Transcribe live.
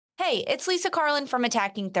Hey, it's Lisa Carlin from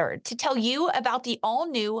Attacking Third to tell you about the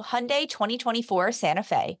all-new Hyundai 2024 Santa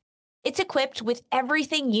Fe. It's equipped with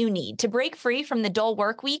everything you need to break free from the dull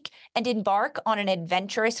work week and embark on an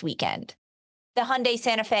adventurous weekend. The Hyundai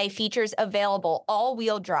Santa Fe features available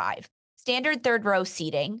all-wheel drive, standard third-row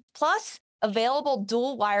seating, plus available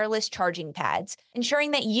dual wireless charging pads,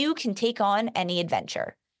 ensuring that you can take on any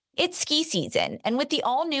adventure. It's ski season, and with the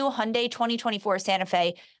all-new Hyundai 2024 Santa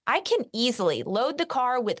Fe, I can easily load the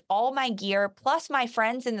car with all my gear plus my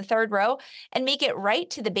friends in the third row and make it right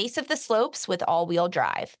to the base of the slopes with all-wheel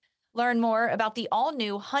drive. Learn more about the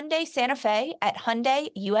all-new Hyundai Santa Fe at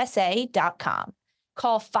HyundaiUSA.com.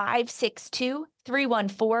 Call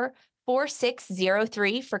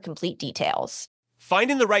 562-314-4603 for complete details.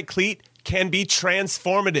 Finding the right cleat can be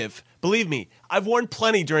transformative. Believe me, I've worn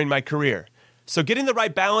plenty during my career. So getting the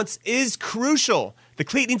right balance is crucial. The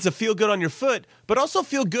cleat needs to feel good on your foot, but also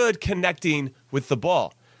feel good connecting with the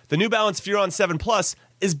ball. The New Balance Furon 7 Plus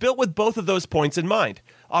is built with both of those points in mind,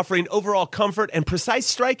 offering overall comfort and precise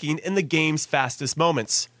striking in the game's fastest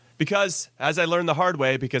moments. Because, as I learned the hard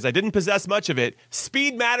way, because I didn't possess much of it,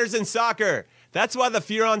 speed matters in soccer. That's why the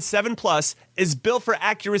Furon 7 Plus is built for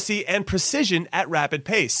accuracy and precision at rapid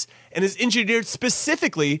pace, and is engineered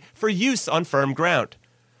specifically for use on firm ground.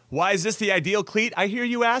 Why is this the ideal cleat, I hear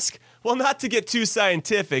you ask? Well, not to get too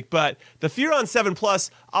scientific, but the Furon 7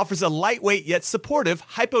 Plus offers a lightweight yet supportive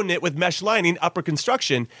hypo-knit with mesh lining upper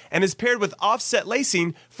construction and is paired with offset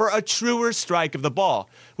lacing for a truer strike of the ball,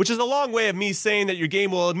 which is a long way of me saying that your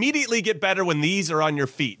game will immediately get better when these are on your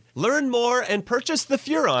feet. Learn more and purchase the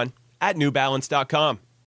Furon at newbalance.com.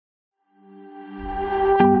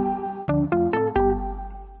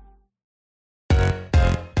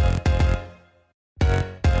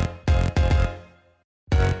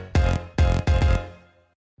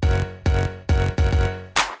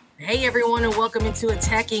 Hey everyone, and welcome into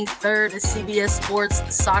Attacking Third, a CBS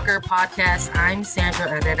Sports soccer podcast. I'm Sandra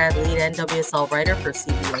Herrera, lead NWSL writer for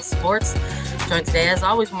CBS Sports. Joined today, as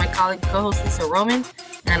always, with my colleague and co-host Lisa Roman,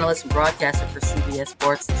 analyst and broadcaster for CBS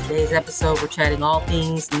Sports. In today's episode, we're chatting all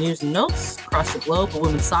things news and notes across the globe of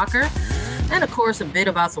women's soccer, and of course, a bit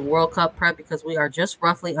about some World Cup prep because we are just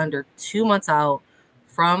roughly under 2 months out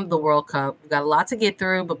from the World Cup. We've got a lot to get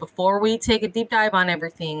through, but before we take a deep dive on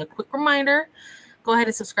everything, a quick reminder. Go ahead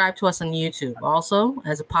and subscribe to us on YouTube. Also,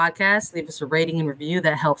 as a podcast, leave us a rating and review.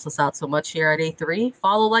 That helps us out so much here at A3.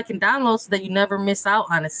 Follow, like, and download so that you never miss out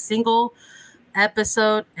on a single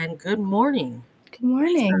episode. And good morning. Good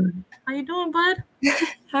morning. How you doing, bud?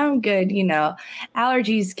 I'm good. You know,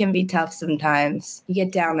 allergies can be tough sometimes. You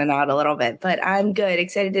get down and out a little bit, but I'm good.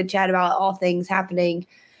 Excited to chat about all things happening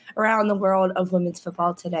around the world of women's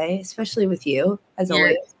football today, especially with you, as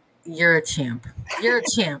always. You're a champ. You're a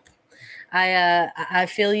champ. I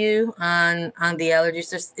feel you on the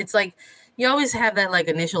allergies. It's like you always have that like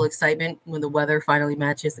initial excitement when the weather finally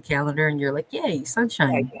matches the calendar and you're like, yay,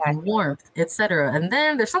 sunshine and warmth, etc. And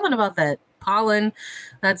then there's something about that pollen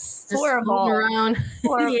that's just floating around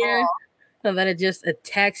in the air, and then it just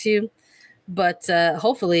attacks you. But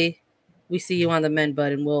hopefully we see you on the mend,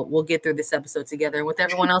 bud, and we'll get through this episode together. And with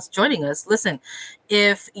everyone else joining us, listen,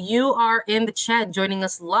 if you are in the chat joining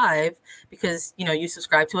us live because you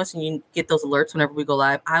subscribe to us and you get those alerts whenever we go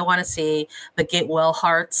live, I want to see the get well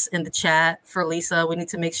hearts in the chat for Lisa. We need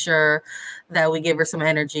to make sure that we give her some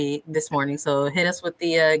energy this morning. So hit us with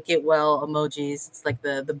the get well emojis. It's like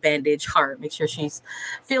the bandage heart. Make sure she's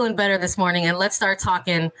feeling better this morning. And let's start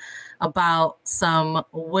talking about some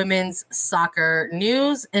women's soccer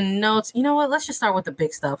news and notes. You know what? Let's just start with the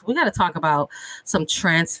big stuff. We got to talk about some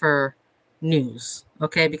transfer news,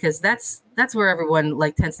 okay? Because that's where everyone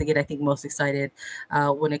tends to get, I think, most excited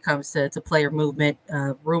when it comes to player movement,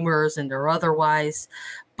 rumors and or otherwise.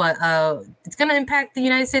 But it's going to impact the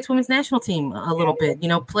United States women's national team a little bit.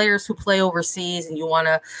 Players who play overseas and you want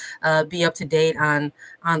to be up to date on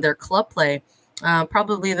their club play.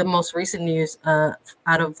 Probably the most recent news out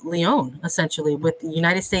of Lyon, essentially, with the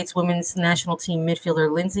United States women's national team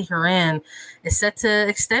midfielder Lindsey Horan is set to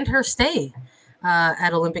extend her stay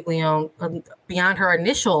at Olympique Lyon beyond her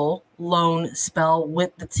initial loan spell with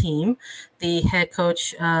the team. The head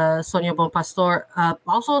coach, Sonia Bonpastor,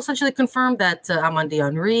 also essentially confirmed that Amandie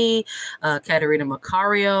Henry, Catarina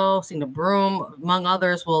Macario, Sina Broom, among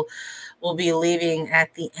others, will be leaving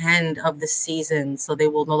at the end of the season. So they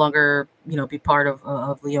will no longer, be part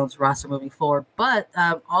of Lyon's roster moving forward. But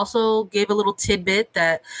also gave a little tidbit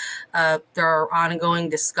that there are ongoing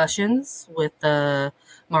discussions with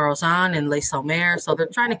Marozan and Les Salmer. So they're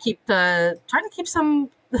trying to keep some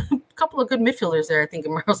couple of good midfielders there, I think,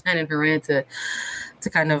 in Marozan and Horan to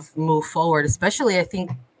kind of move forward, especially, I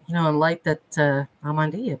think, in light that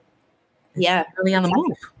Amandie Yeah. really on the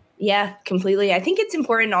move. Yeah, completely. I think it's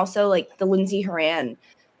important also, like the Lindsay Horan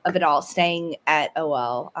of it all, staying at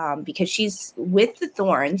OL because she's with the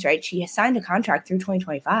Thorns, right? She has signed a contract through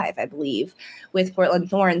 2025, I believe, with Portland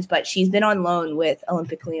Thorns, but she's been on loan with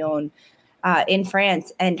Olympique Lyon in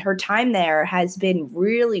France, and her time there has been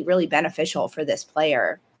really, really beneficial for this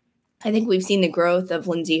player. I think we've seen the growth of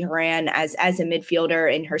Lindsay Horan as a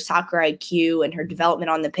midfielder in her soccer IQ and her development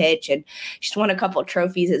on the pitch. And she's won a couple of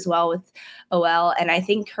trophies as well with OL. And I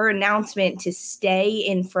think her announcement to stay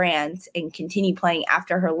in France and continue playing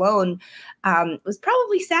after her loan was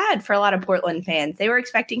probably sad for a lot of Portland fans. They were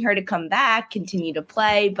expecting her to come back, continue to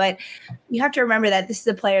play. But you have to remember that this is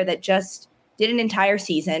a player that just did an entire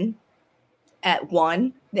season at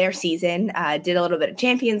one their season, did a little bit of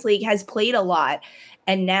Champions League, has played a lot.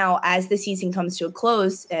 And now as the season comes to a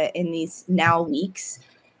close in these now weeks,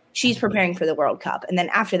 she's preparing for the World Cup. And then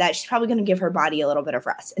after that, she's probably going to give her body a little bit of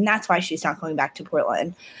rest. And that's why she's not going back to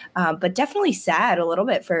Portland. But definitely sad a little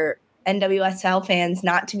bit for NWSL fans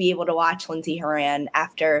not to be able to watch Lindsay Horan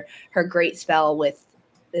after her great spell with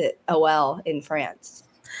the OL in France.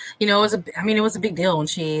 You know, it was a big deal when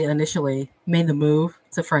she initially made the move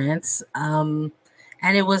to France. And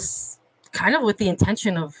it was kind of with the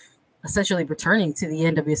intention of essentially returning to the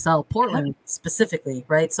NWSL, Portland specifically,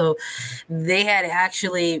 right? So they had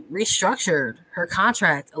actually restructured her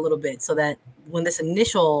contract a little bit so that when this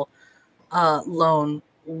initial loan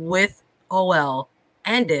with OL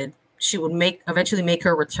ended, she would eventually make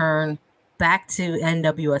her return back to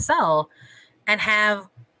NWSL and have,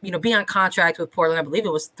 be on contract with Portland. I believe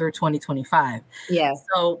it was through 2025. Yeah.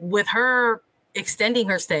 So with her extending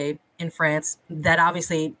her stay in France, that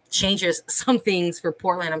obviously changes some things for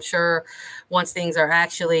Portland. I'm sure once things are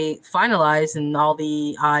actually finalized and all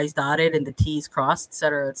the I's dotted and the T's crossed,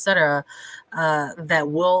 et cetera, that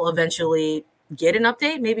will eventually get an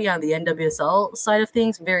update maybe on the NWSL side of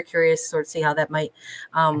things. I'm very curious to sort of see how that might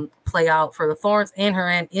play out for the Thorns and her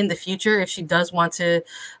in the future if she does want to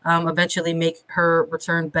eventually make her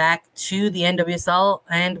return back to the NWSL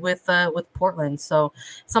and with Portland. So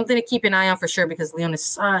something to keep an eye on for sure, because Lyon is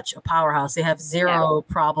such a powerhouse. They have zero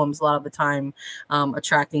problems a lot of the time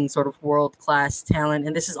attracting sort of world-class talent.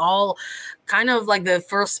 And this is all kind of like the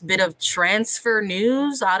first bit of transfer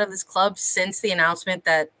news out of this club since the announcement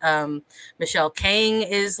that Michelle Kang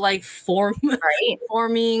is like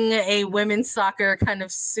forming a women's soccer kind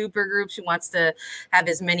of super group. She wants to have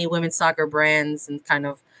as many women's soccer brands and kind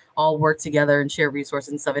of all work together and share resources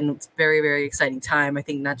and stuff. And it's very, very exciting time, I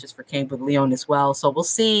think, not just for Kang, but Lyon as well. So we'll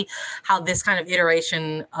see how this kind of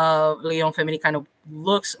iteration of Lyon Femini kind of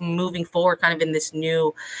looks moving forward, kind of in this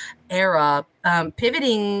new era,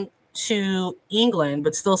 pivoting to England,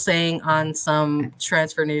 but still staying on some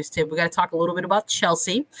transfer news tip. We got to talk a little bit about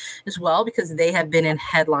Chelsea as well, because they have been in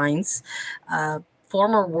headlines.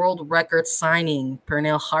 Former world record signing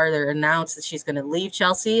Pernille Harder announced that she's going to leave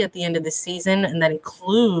Chelsea at the end of the season, and that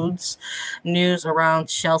includes news around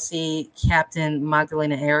Chelsea captain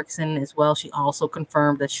Magdalena Eriksson as well. She also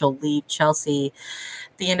confirmed that she'll leave Chelsea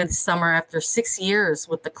at the end of the summer after 6 years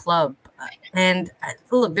with the club. And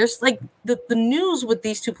look, there's like the news with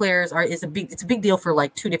these two players it's a big deal for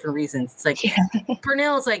like two different reasons. It's like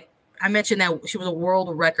Pernille is like, I mentioned that she was a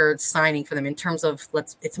world record signing for them in terms of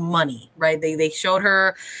it's money, right? They showed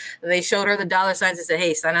her the dollar signs and said,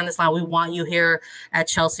 hey, sign on this line. We want you here at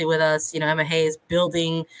Chelsea with us. Emma Hay is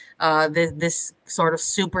building this sort of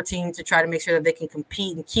super team to try to make sure that they can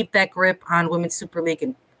compete and keep that grip on Women's Super League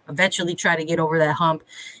and eventually try to get over that hump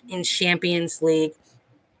in Champions League.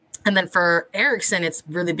 And then for Eriksson, it's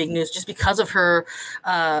really big news just because of her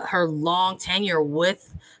long tenure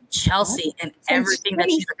with Chelsea and everything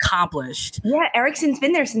that she's accomplished. Yeah, Eriksson's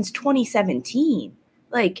been there since 2017.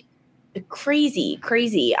 Like crazy.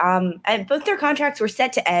 And both their contracts were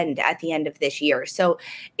set to end at the end of this year. So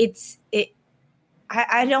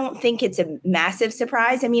I don't think it's a massive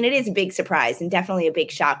surprise. I mean, it is a big surprise and definitely a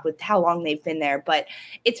big shock with how long they've been there, but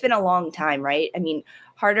it's been a long time, right? I mean,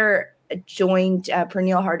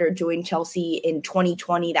 Pernille Harder joined Chelsea in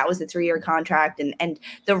 2020. That was a 3-year contract. And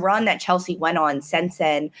the run that Chelsea went on since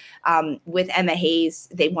then with Emma Hayes,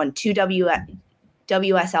 they won 2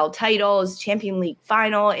 WSL titles, Champions League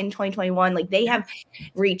final in 2021. Like they have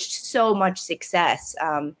reached so much success.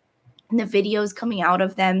 And the videos coming out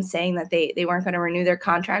of them saying that they weren't going to renew their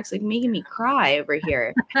contracts, like making me cry over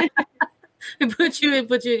here. It put you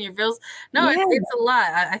in your feels. No, Yeah. it's a lot.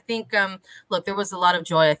 I think look, there was a lot of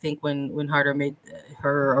joy, I think, when Harder made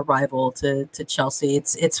her arrival to Chelsea.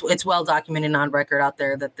 It's well documented on record out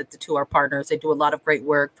there that the two are partners. They do a lot of great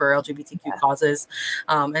work for LGBTQ causes.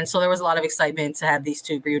 And so there was a lot of excitement to have these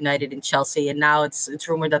two reunited in Chelsea. And now it's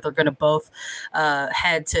rumored that they're going to both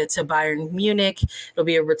head to Bayern Munich. It'll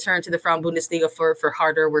be a return to the Frauen Bundesliga for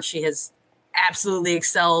Harder, where she has absolutely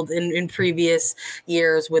excelled in previous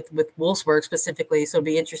years with Wolfsburg specifically. So it'll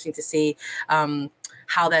be interesting to see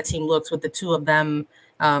how that team looks with the two of them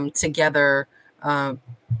together,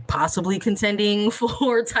 possibly contending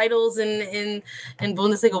for titles in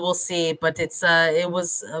Bundesliga. We'll see, but it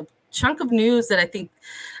was a chunk of news that I think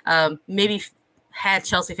maybe had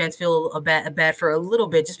Chelsea fans feel bad for a little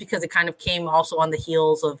bit, just because it kind of came also on the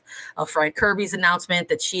heels of Frank Kirby's announcement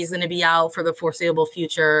that she's going to be out for the foreseeable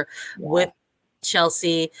future with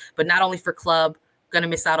Chelsea, but not only for club, going to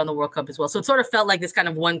miss out on the World Cup as well. So it sort of felt like this kind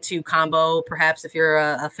of 1-2 combo, perhaps, if you're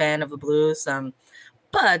a fan of the Blues.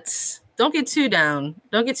 But don't get too down.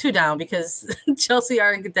 Don't get too down, because Chelsea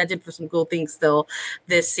are in contention for some cool things still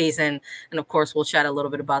this season. And of course, we'll chat a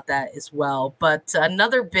little bit about that as well. But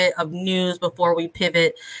another bit of news before we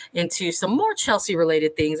pivot into some more Chelsea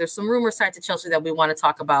related things. There's some rumors tied to Chelsea that we want to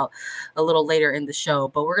talk about a little later in the show.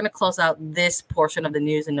 But we're going to close out this portion of the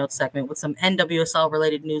news and notes segment with some NWSL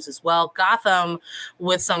related news as well. Gotham,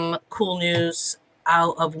 with some cool news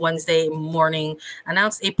out of Wednesday morning,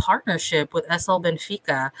 announced a partnership with SL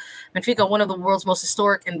Benfica. Benfica, one of the world's most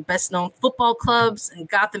historic and best-known football clubs, and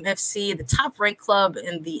Gotham FC, the top-ranked club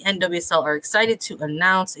in the NWSL, are excited to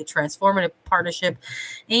announce a transformative partnership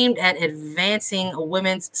aimed at advancing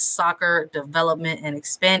women's soccer development and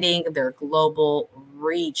expanding their global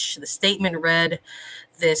reach. The statement read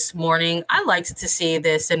this morning. I liked to see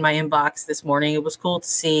this in my inbox this morning. It was cool to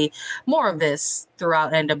see more of this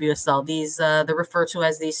throughout NWSL. These they're referred to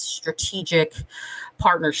as these strategic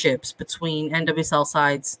partnerships between NWSL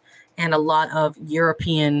sides and a lot of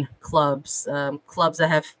European clubs, clubs that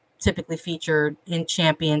have typically featured in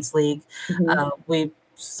Champions League. We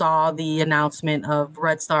saw the announcement of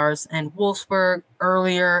Red Stars and Wolfsburg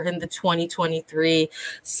earlier in the 2023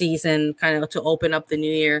 season, kind of to open up the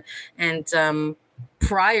new year. And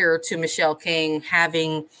prior to Michelle King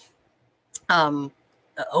having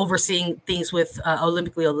overseeing things with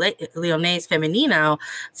Olympique Lyonnais Femenino,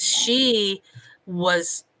 she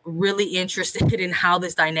was really interested in how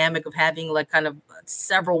this dynamic of having like kind of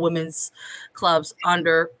several women's clubs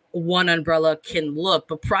under one umbrella can look.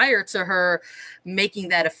 But prior to her making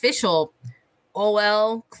that official,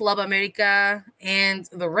 OL, Club America, and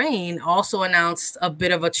the Reign also announced a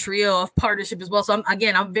bit of a trio of partnership as well. So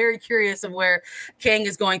I'm very curious of where Kang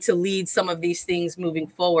is going to lead some of these things moving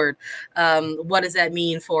forward. What does that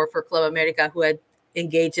mean for Club America, who had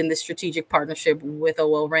engaged in this strategic partnership with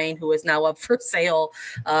OL Reign, who is now up for sale,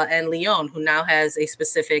 and Lyon, who now has a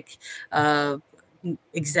specific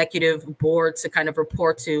executive board to kind of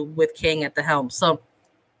report to with King at the helm. So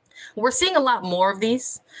we're seeing a lot more of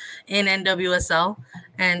these in NWSL,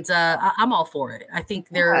 and I'm all for it. I think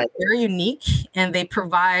they're unique, and they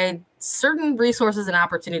provide certain resources and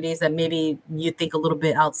opportunities that maybe you think a little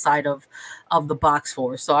bit outside of the box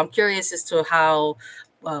for. So I'm curious as to how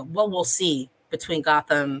what we'll see between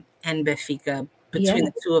Gotham and Benfica, between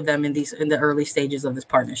the two of them in the early stages of this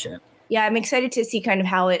partnership. Yeah, I'm excited to see kind of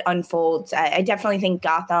how it unfolds. I definitely think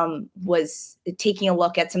Gotham was taking a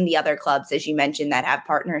look at some of the other clubs, as you mentioned, that have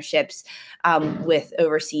partnerships with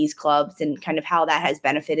overseas clubs and kind of how that has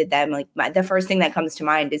benefited them. Like the first thing that comes to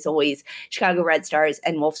mind is always Chicago Red Stars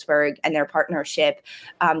and Wolfsburg and their partnership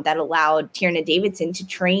that allowed Tierna Davidson to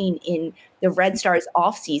train in the Red Stars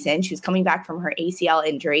off season. She was coming back from her ACL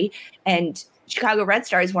injury, and Chicago Red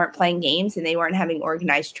Stars weren't playing games and they weren't having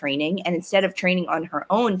organized training. And instead of training on her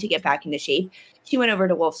own to get back into shape, she went over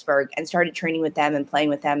to Wolfsburg and started training with them and playing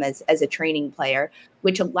with them as a training player,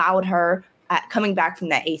 which allowed her, coming back from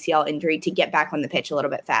that ACL injury, to get back on the pitch a little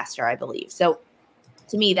bit faster, I believe. So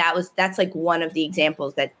to me, that's like one of the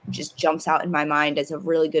examples that just jumps out in my mind as a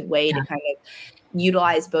really good way to kind of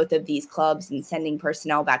utilize both of these clubs and sending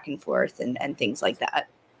personnel back and forth and things like that.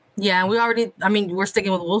 Yeah, we're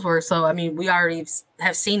sticking with Wolfsburg. So, we already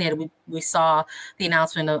have seen it. We saw the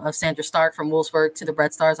announcement of Sandra Stark from Wolfsburg to the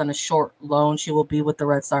Red Stars on a short loan. She will be with the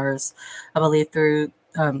Red Stars, I believe, through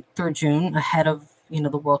June, ahead of, the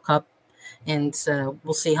World Cup. And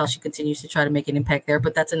we'll see how she continues to try to make an impact there.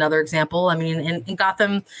 But that's another example. In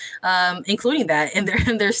Gotham, including that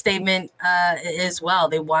in their statement as well.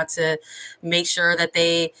 They want to make sure that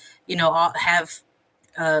they, have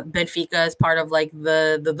Benfica as part of like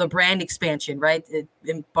the brand expansion, right?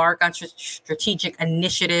 Embark on strategic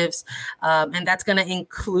initiatives, and that's going to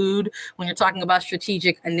include, when you're talking about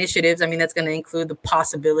strategic initiatives, I mean that's going to include the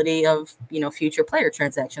possibility of future player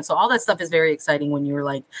transactions. So all that stuff is very exciting when you're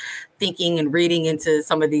like thinking and reading into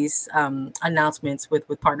some of these announcements with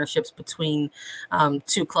partnerships between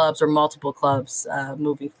two clubs or multiple clubs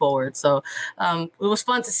moving forward. So it was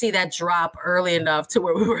fun to see that drop early enough to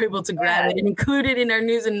where we were able to grab it and include it in our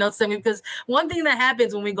news and notes segment, because one thing that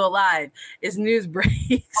happens when we go live is news breaks.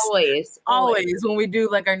 Always when we do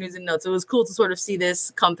like our news and notes. It was cool to sort of see this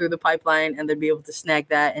come through the pipeline and then be able to snag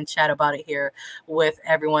that and chat about it here with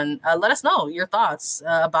everyone. Let us know your thoughts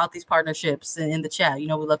about these partnerships in the chat. We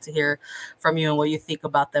love to hear from you and what you think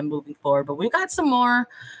about them moving forward. But we've got some more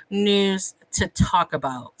news to talk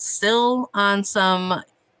about, still on some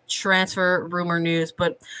transfer rumor news,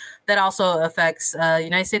 but that also affects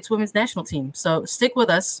United States women's national team. So stick with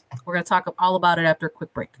us. We're going to talk all about it after a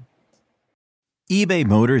quick break. eBay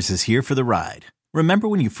Motors is here for the ride. Remember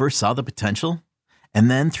when you first saw the potential?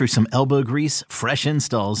 And then through some elbow grease, fresh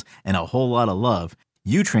installs, and a whole lot of love,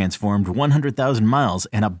 you transformed 100,000 miles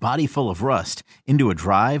and a body full of rust into a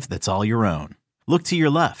drive that's all your own. Look to your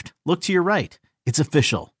left. Look to your right. It's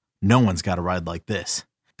official. No one's got a ride like this.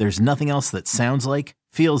 There's nothing else that sounds like,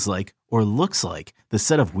 feels like, or looks like the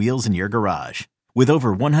set of wheels in your garage. With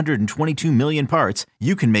over 122 million parts,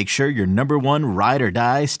 you can make sure your number one ride or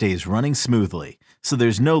die stays running smoothly, so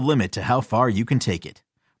there's no limit to how far you can take it.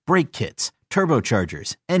 Brake kits,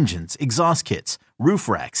 turbochargers, engines, exhaust kits, roof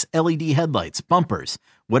racks, LED headlights, bumpers,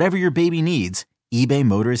 whatever your baby needs, eBay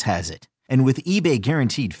Motors has it. And with eBay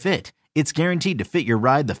Guaranteed Fit, it's guaranteed to fit your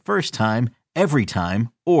ride the first time, every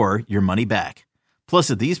time, or your money back.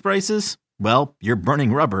 Plus, at these prices, well, you're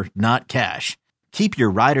burning rubber, not cash. Keep your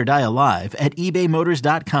ride or die alive at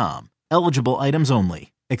ebaymotors.com. Eligible items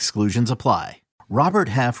only. Exclusions apply. Robert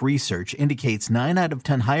Half research indicates 9 out of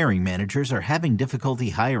 10 hiring managers are having difficulty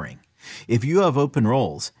hiring. If you have open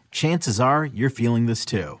roles, chances are you're feeling this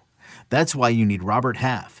too. That's why you need Robert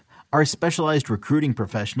Half. Our specialized recruiting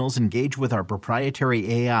professionals engage with our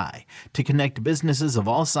proprietary AI to connect businesses of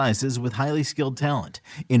all sizes with highly skilled talent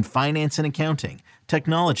in finance and accounting,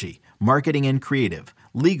 technology, marketing and creative,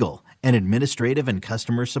 legal, and administrative and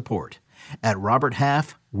customer support. At Robert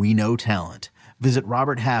Half, we know talent. Visit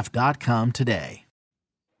roberthalf.com today.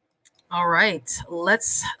 All right,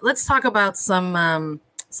 let's talk about some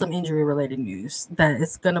injury related news that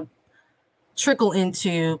is going to trickle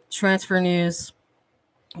into transfer news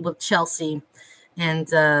with Chelsea and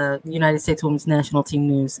United States women's national team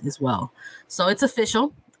news as well. So it's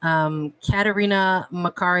official. Catarina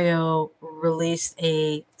Macario released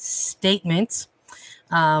a statement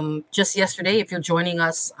just yesterday. If you're joining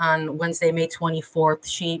us on Wednesday, May 24th,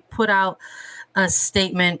 she put out a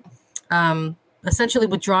statement essentially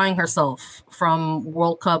withdrawing herself from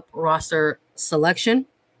World Cup roster selection.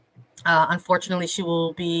 Unfortunately, she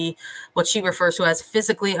will be what she refers to as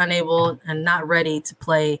physically unable and not ready to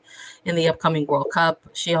play in the upcoming World Cup.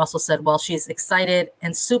 She also said, "While she's excited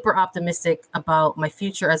and super optimistic about my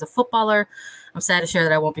future as a footballer, I'm sad to share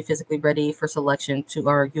that I won't be physically ready for selection to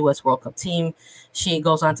our U.S. World Cup team." She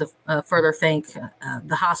goes on to further thank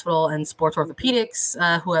the hospital and sports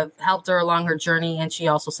orthopedics who have helped her along her journey. And she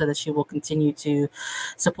also said that she will continue to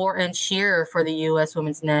support and cheer for the U.S.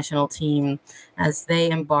 women's national team as they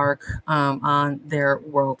embark on their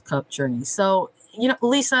World Cup journey. So,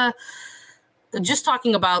 Lisa, just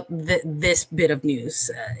talking about this bit of news,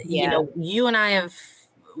 you and I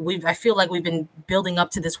I feel like we've been building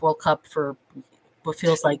up to this World Cup for what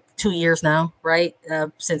feels like 2 years now, right?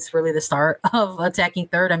 Since really the start of Attacking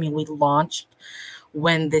Third. I mean, we launched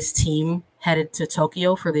when this team headed to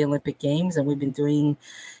Tokyo for the Olympic Games, and we've been doing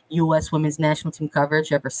U.S. women's national team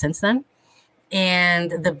coverage ever since then.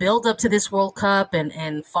 And the build up to this World Cup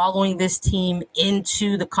and following this team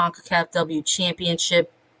into the CONCACAF W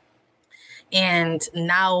Championship. And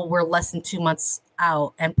now we're less than 2 months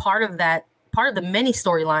out. And part of the many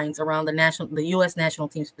storylines around the U.S. national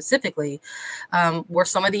team specifically were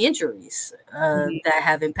some of the injuries that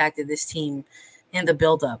have impacted this team in the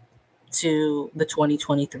buildup to the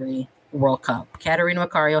 2023 World Cup. Catarina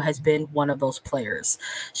Macario has been one of those players.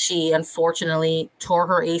 She unfortunately tore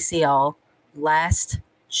her ACL last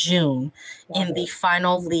June in the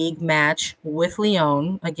final league match with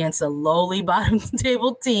Lyon against a lowly bottom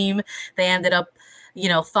table team. They ended up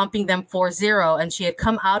thumping them 4-0, and she had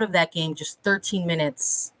come out of that game just 13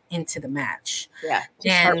 minutes into the match. Yeah,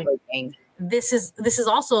 just heartbreaking. This is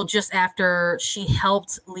also just after she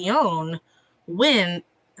helped Lyon win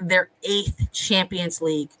their 8th Champions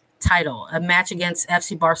League title, a match against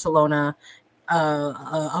FC Barcelona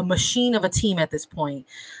a machine of a team at this point.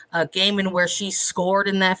 A game in where she scored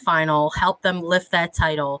in that final, helped them lift that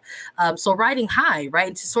title. So riding high,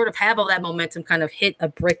 right? To sort of have all that momentum kind of hit a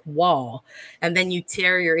brick wall, and then you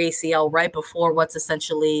tear your ACL right before what's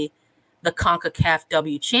essentially the CONCACAF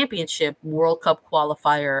W Championship, World Cup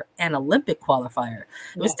qualifier, and Olympic qualifier.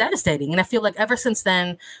 It was devastating. And I feel like ever since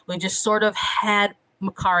then, we just sort of had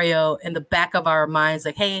Macario in the back of our minds,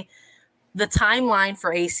 like, hey, the timeline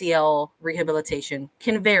for ACL rehabilitation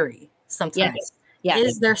can vary sometimes. Yes.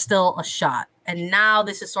 Is there still a shot? And now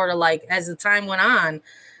this is sort of like, as the time went on,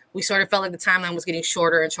 we sort of felt like the timeline was getting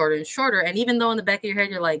shorter and shorter and shorter. And even though in the back of your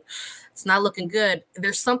head, you're like, it's not looking good,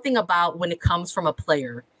 there's something about when it comes from a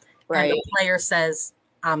player, right, and the player says,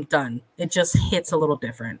 I'm done. It just hits a little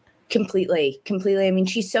different. Completely. I mean,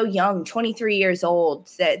 she's so young, 23 years old.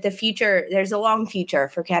 The future, there's a long future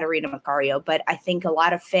for Catarina Macario, but I think a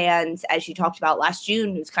lot of fans, as you talked about last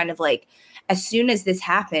June, was kind of like, as soon as this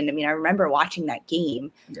happened, I mean, I remember watching that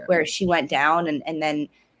game where she went down and then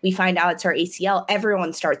we find out it's her ACL.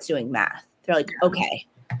 Everyone starts doing math. They're like, okay,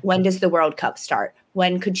 when does the World Cup start?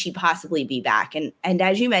 When could she possibly be back? And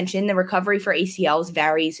as you mentioned, the recovery for ACLs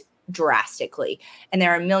varies drastically. And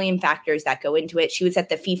there are a million factors that go into it. She was at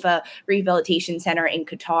the FIFA Rehabilitation Center in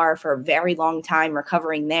Qatar for a very long time,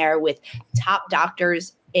 recovering there with top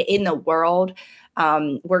doctors in the world,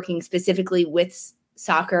 working specifically with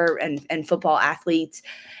soccer and football athletes.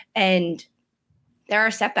 And there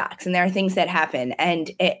are setbacks and there are things that happen.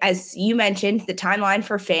 And as you mentioned, the timeline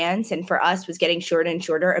for fans and for us was getting shorter and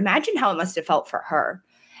shorter. Imagine how it must have felt for her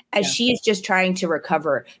as she is just trying to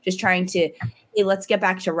recover, just trying to, hey, let's get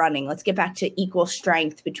back to running. Let's get back to equal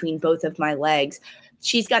strength between both of my legs.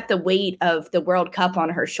 She's got the weight of the World Cup on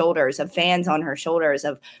her shoulders, of fans on her shoulders,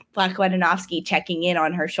 of Black Wadanovsky checking in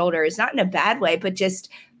on her shoulders, not in a bad way, but just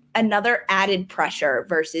another added pressure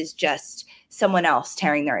versus just someone else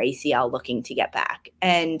tearing their ACL looking to get back.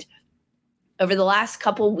 And over the last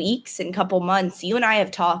couple weeks and couple months, you and I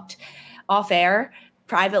have talked off air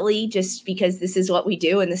privately, just because this is what we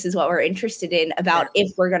do and this is what we're interested in, about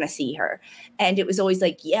if we're going to see her. And it was always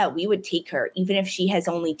like, yeah, we would take her, even if she has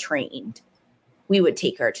only trained, we would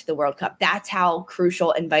take her to the World Cup. That's how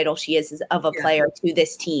crucial and vital she is of a player to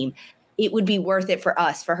this team. It would be worth it for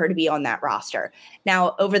us, for her to be on that roster.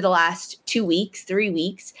 Now, over the last 2 weeks, 3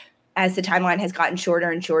 weeks, as the timeline has gotten shorter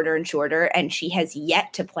and shorter and shorter, and she has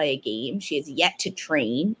yet to play a game, she has yet to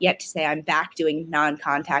train, yet to say, I'm back doing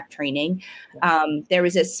non-contact training. There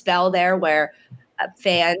was a spell there where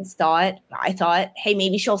fans thought, hey,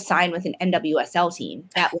 maybe she'll sign with an NWSL team.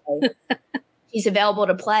 That way she's available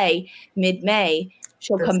to play mid-May.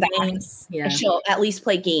 She'll come back and she'll at least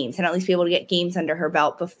play games and at least be able to get games under her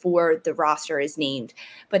belt before the roster is named.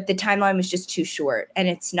 But the timeline was just too short, and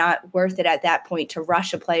it's not worth it at that point to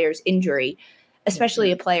rush a player's injury,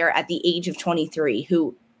 especially a player at the age of 23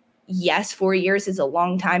 who, yes, 4 years is a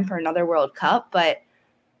long time for another World Cup, but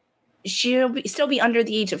she'll still be under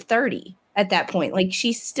the age of 30 at that point. Like,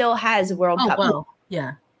 she still has a World Cup. Well,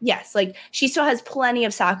 yeah. Yes, like she still has plenty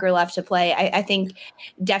of soccer left to play. I think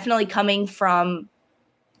definitely coming from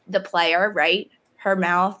the player, right? Her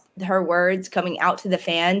mouth, her words coming out to the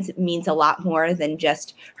fans means a lot more than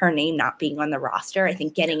just her name not being on the roster. I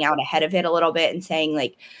think getting out ahead of it a little bit and saying,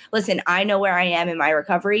 like, listen, I know where I am in my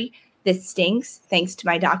recovery. This stinks, thanks to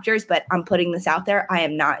my doctors, but I'm putting this out there. I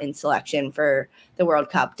am not in selection for the World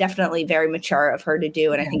Cup. Definitely very mature of her to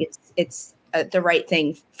do. And I think it's the right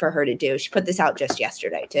thing for her to do. She put this out just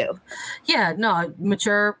yesterday too. Yeah, no,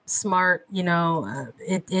 mature, smart,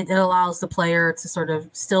 it allows the player to sort of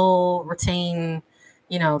still retain,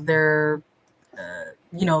 their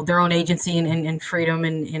own agency and freedom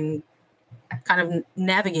and kind of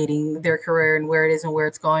navigating their career and where it is and where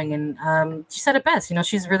it's going. And she said it best,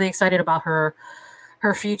 she's really excited about her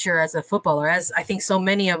future as a footballer, as I think so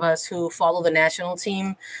many of us who follow the national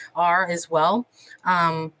team are as well.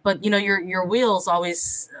 But your wheels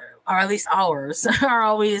always, or at least ours, are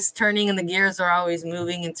always turning, and the gears are always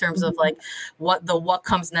moving in terms of like what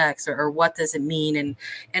comes next, or what does it mean.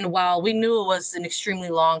 And while we knew it was an extremely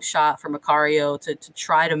long shot for Macario to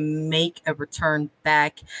try to make a return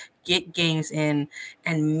back, get games in,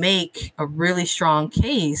 and make a really strong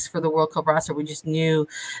case for the World Cup roster, we just knew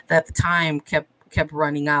that the time kept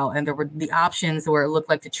running out, and there were the options where it looked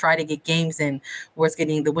like to try to get games in was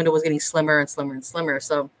the window was getting slimmer and slimmer and slimmer.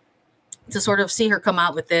 So to sort of see her come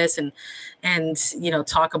out with this and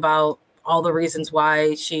talk about all the reasons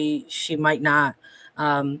why she might not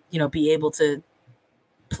be able to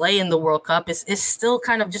play in the World Cup is still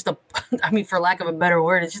kind of just for lack of a better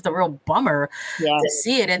word, it's just a real bummer to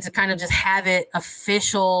see it, and to kind of just have it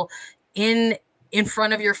official in in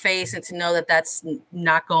front of your face, and to know that that's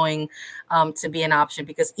not going to be an option,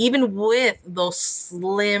 because even with those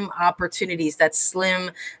slim opportunities, that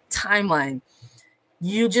slim timeline,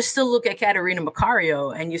 you just still look at Catarina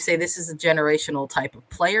Macario and you say, this is a generational type of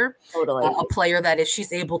player, Totally. a player that if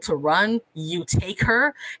she's able to run, you take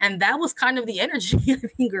her. And that was kind of the energy, I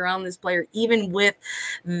think, around this player, even with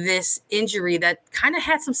this injury that kind of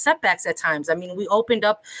had some setbacks at times. I mean, we opened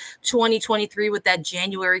up 2023 with that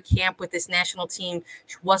January camp with this national team.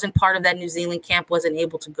 She wasn't part of that New Zealand camp, wasn't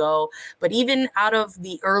able to go. But even out of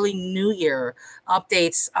the early New Year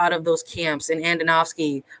updates out of those camps, and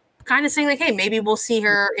Andonovski kind of saying like, hey, maybe we'll see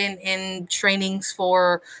her in trainings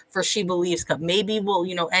for She Believes Cup. Maybe we'll,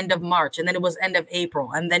 end of March, and then it was end of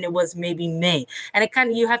April, and then it was maybe May. And it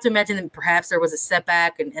kind of, you have to imagine that perhaps there was a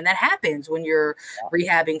setback, and that happens when you're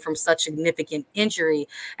rehabbing from such significant injury.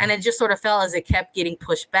 And it just sort of felt as it kept getting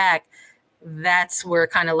pushed back. That's where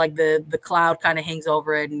kind of like the cloud kind of hangs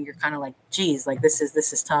over it, and you're kind of like, geez, like this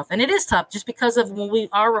is tough. And it is tough just because of when we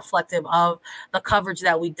are reflective of the coverage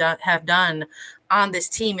that we have done on this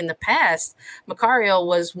team in the past. Macario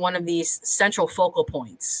was one of these central focal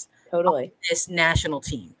points Totally. of this national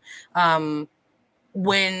team.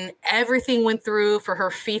 When everything went through for her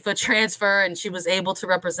FIFA transfer and she was able to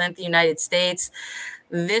represent the United States,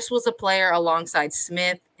 this was a player alongside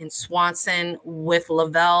Smith and Swanson with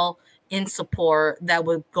Lavelle in support that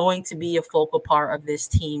was going to be a focal part of this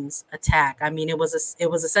team's attack. I mean, it was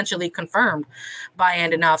essentially confirmed by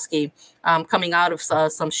Andonovski coming out of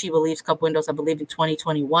some She Believes Cup windows, I believe in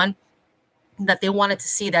 2021, that they wanted to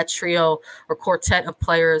see that trio or quartet of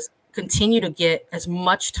players continue to get as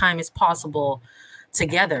much time as possible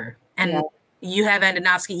together. And you have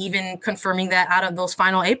Andonovski even confirming that out of those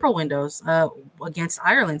final April windows against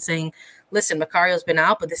Ireland, saying, listen, Macario's been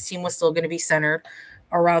out, but this team was still going to be centered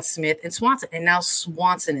around Smith and Swanson. And now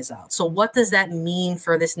Swanson is out. So what does that mean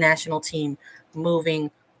for this national team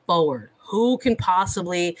moving forward? Who can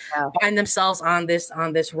possibly find themselves on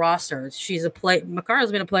this roster?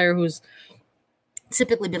 Macario's been a player who's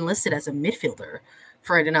typically been listed as a midfielder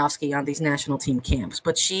for Andonovski on these national team camps,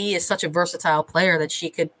 but she is such a versatile player that she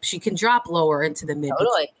can drop lower into the mid.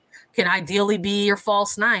 Totally. Can ideally be your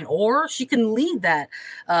false nine, or she can lead that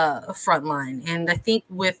front line. And I think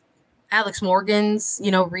with Alex Morgan's,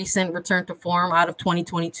 recent return to form out of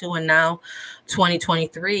 2022 and now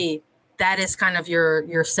 2023, that is kind of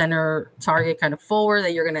your center target kind of forward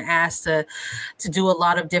that you're going to ask to do a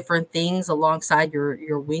lot of different things alongside your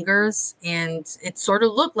wingers. And it sort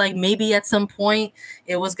of looked like maybe at some point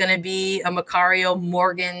it was going to be a Macario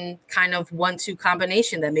Morgan kind of 1-2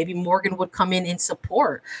 combination, that maybe Morgan would come in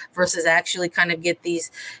support versus actually kind of get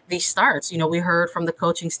these starts. We heard from the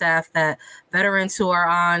coaching staff that veterans who are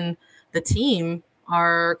on the team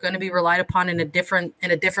are going to be relied upon in a different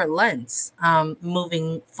lens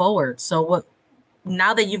moving forward. So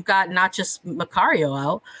now that you've got not just Macario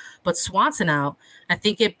out, but Swanson out, I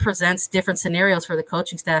think it presents different scenarios for the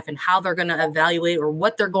coaching staff and how they're going to evaluate or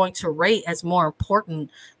what they're going to rate as more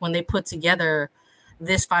important when they put together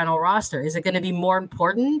this final roster. Is it going to be more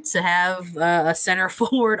important to have a center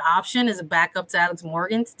forward option as a backup to Alex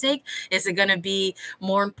Morgan to take? Is it going to be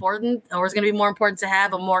more important, or is it going to be more important to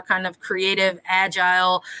have a more kind of creative,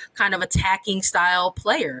 agile, kind of attacking style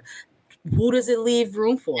player? Who does it leave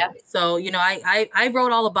room for? Yeah. So, I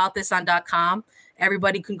wrote all about this on .com.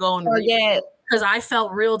 Everybody can go and read it, because I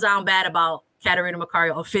felt real down bad about Catarina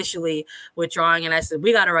Macario officially withdrawing, and I said,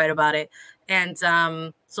 we got to write about it. And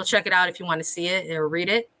so check it out if you want to see it or read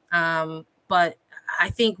it. But I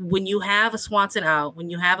think when you have a Swanson out, when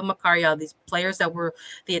you have a Macario out, these players that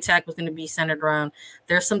the attack was going to be centered around,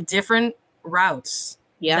 there's some different routes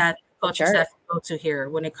that coaching staff can go to here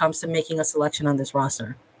when it comes to making a selection on this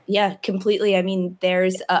roster. Yeah, completely. I mean,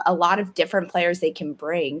 there's a lot of different players they can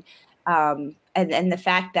bring. And the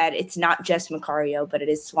fact that it's not just Macario, but it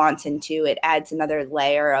is Swanson too, it adds another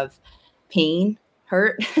layer of pain,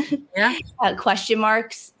 hurt, question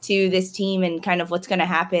marks to this team and kind of what's going to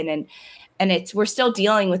happen. And we're still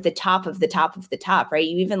dealing with the top of the top of the top, right?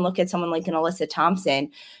 You even look at someone like an Alyssa Thompson,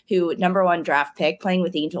 who #1 draft pick, playing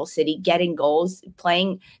with Angel City, getting goals,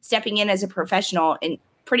 stepping in as a professional and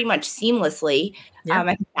pretty much seamlessly. I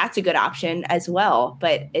think that's a good option as well.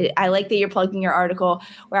 But I like that you're plugging your article.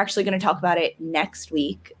 We're actually going to talk about it next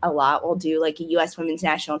week a lot. We'll do like a U.S. women's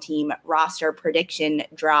national team roster prediction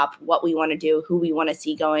drop, what we want to do, who we want to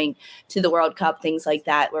see going to the World Cup, things like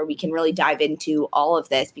that, where we can really dive into all of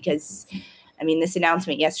this. Because, I mean, this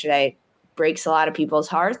announcement yesterday breaks a lot of people's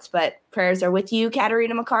hearts, but prayers are with you,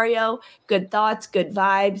 Catarina Macario. Good thoughts, good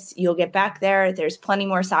vibes. You'll get back there. There's plenty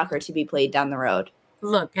more soccer to be played down the road.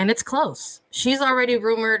 Look, and it's close. She's already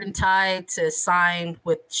rumored and tied to sign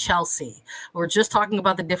with Chelsea. We're just talking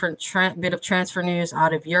about the different bit of transfer news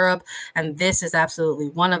out of Europe, and this is absolutely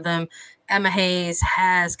one of them. Emma Hayes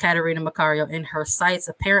has Catarina Macario in her sights.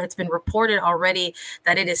 It's been reported already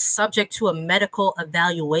that it is subject to a medical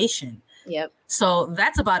evaluation. Yep. So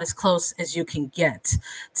that's about as close as you can get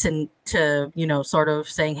to sort of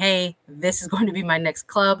saying, hey, this is going to be my next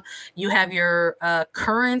club. You have your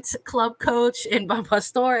current club coach in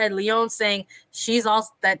Pastor at Lyon saying she's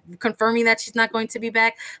also confirming that she's not going to be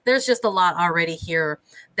back. There's just a lot already here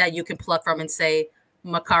that you can pluck from and say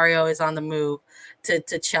Macario is on the move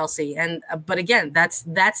to Chelsea. And but again, that's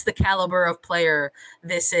the caliber of player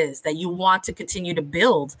this is, that you want to continue to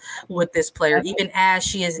build with this player, even as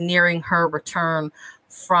she is nearing her return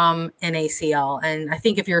from an ACL. And I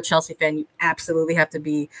think if you're a Chelsea fan, you absolutely have to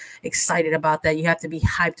be excited about that. You have to be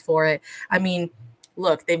hyped for it. I mean,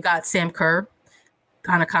 look, they've got Sam Kerr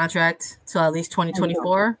on a contract till at least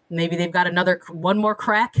 2024. Maybe they've got one more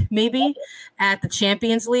crack maybe at the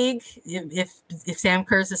Champions League if Sam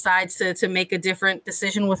Kerr decides to make a different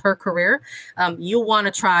decision with her career. You want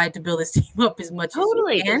to try to build this team up as much as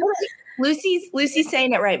you can. Lucy's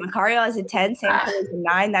saying it right. Macario has a 10, Sam Kerr has a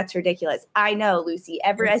 9. That's ridiculous. I know, Lucy.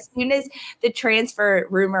 As soon as the transfer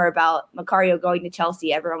rumor about Macario going to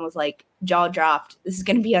Chelsea, everyone was like jaw dropped. This is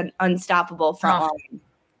going to be an unstoppable front line.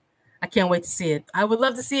 I can't wait to see it. I would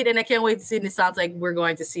love to see it, and I can't wait to see it. It sounds like we're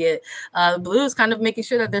going to see it. The Blues kind of making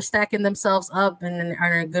sure that they're stacking themselves up and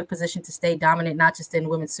are in a good position to stay dominant, not just in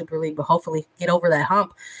Women's Super League, but hopefully get over that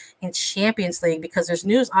hump in Champions League, because there's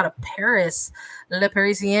news out of Paris. Le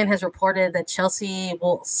Parisien has reported that Chelsea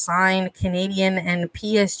will sign Canadian and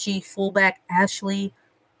PSG fullback Ashley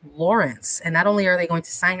Lawrence. And not only are they going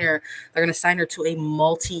to sign her, they're going to sign her to a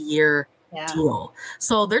multi-year deal.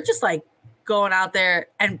 So they're just like going out there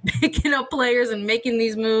and picking up players and making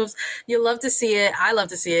these moves. You love to see it. I love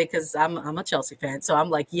to see it because I'm a Chelsea fan. So I'm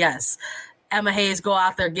like, yes, Emma Hayes, go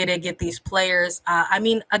out there, get these players. I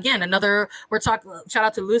mean, again, shout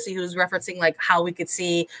out to Lucy, who's referencing like how we could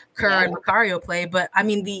see Kerr and Macario play. But I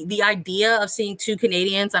mean, the idea of seeing 2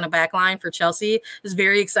 Canadians on a back line for Chelsea is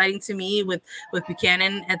very exciting to me with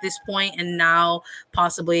Buchanan at this point, and now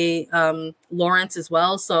possibly Lawrence as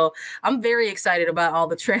well. So I'm very excited about all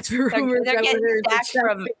the transfer rumors. They're getting stacked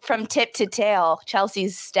from tip to tail.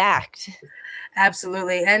 Chelsea's stacked.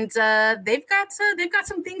 Absolutely. And they've got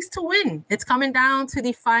some things to win. It's coming down to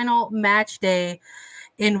the final match day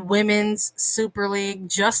in Women's Super League,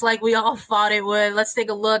 just like we all thought it would. Let's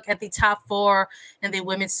take a look at the top 4 in the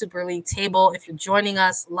Women's Super League table. If you're joining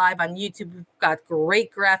us live on YouTube, we've got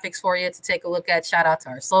great graphics for you to take a look at. Shout out to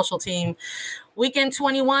our social team. Weekend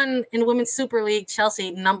 21 in Women's Super League,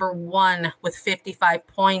 Chelsea number 1 with 55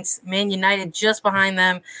 points. Man United just behind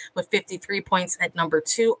them with 53 points at number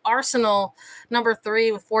 2. Arsenal number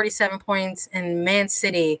 3 with 47 points, and Man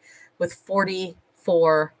City with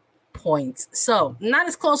 44 points. So not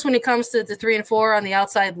as close when it comes to the 3 and 4 on the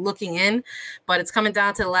outside looking in, but it's coming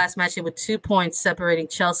down to the last match with 2 points separating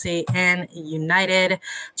Chelsea and United.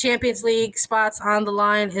 Champions League spots on the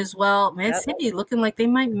line as well. Man City looking like they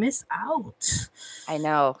might miss out. I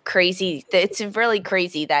know. Crazy. It's really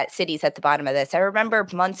crazy that City's at the bottom of this. I remember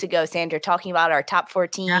months ago, Sandra, talking about our top 4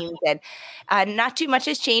 teams, and not too much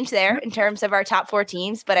has changed there in terms of our top 4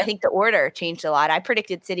 teams, but I think the order changed a lot. I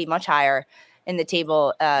predicted City much higher in the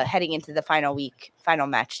table heading into the final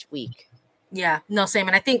match week. Yeah, no, same.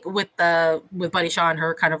 And I think with Buddy Shaw and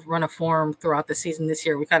her kind of run of form throughout the season this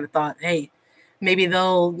year, we kind of thought, hey, maybe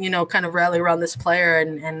they'll, kind of rally around this player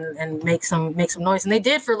and make some noise. And they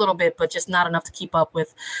did for a little bit, but just not enough to keep up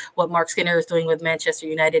with what Mark Skinner is doing with Manchester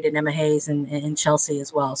United and Emma Hayes and Chelsea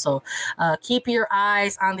as well. So keep your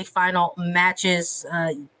eyes on the final matches.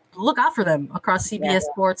 Look out for them across CBS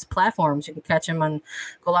Sports platforms. You can catch them on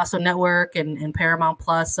Golasso Network and Paramount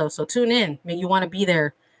Plus. So tune in. I mean, you want to be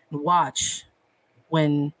there and watch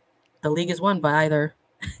when the league is won by either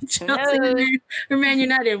Chelsea or Man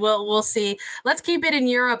United. We'll see. Let's keep it in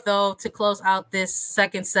Europe, though, to close out this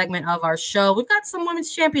second segment of our show. We've got some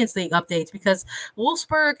Women's Champions League updates because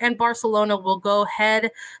Wolfsburg and Barcelona will go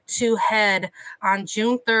head-to-head on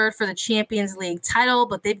June 3rd for the Champions League title,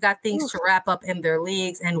 but they've got things to wrap up in their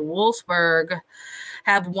leagues, and Wolfsburg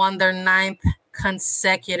have won their 9th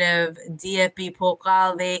consecutive DFB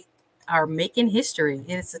Pokal. They are making history.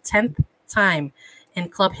 It's the 10th time in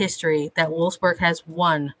club history that Wolfsburg has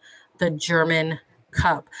won the German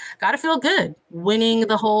Cup. Got to feel good winning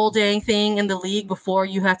the whole dang thing in the league before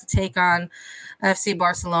you have to take on FC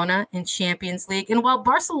Barcelona in Champions League. And while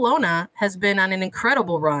Barcelona has been on an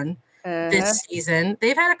incredible run this season,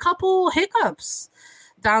 they've had a couple hiccups.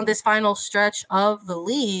 down this final stretch of the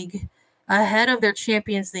league ahead of their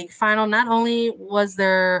Champions League final. Not only was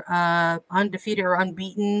their undefeated or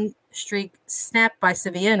unbeaten streak snapped by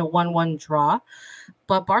Sevilla in a 1-1 draw,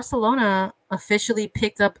 but Barcelona officially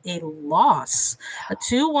picked up a loss, a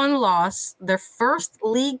 2-1 loss, their first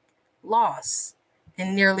league loss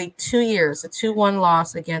in nearly 2 years, a 2-1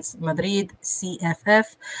 loss against Madrid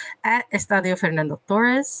CFF at Estadio Fernando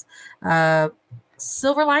Torres.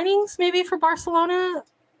 Silver linings maybe for Barcelona.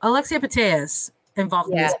 Alexia Putellas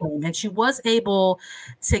involved in this game, and she was able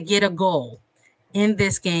to get a goal in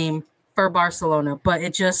this game for Barcelona, but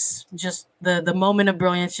it just the moment of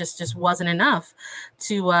brilliance just wasn't enough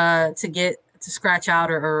to scratch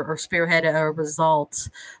out or spearhead a result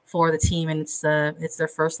for the team, and it's their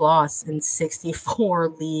first loss in 64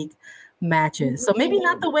 league matches. So maybe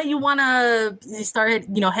not the way you want to start,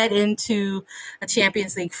 head into a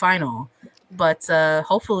Champions League final, but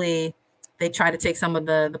hopefully they try to take some of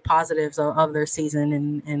the positives of their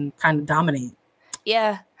season and kind of dominate.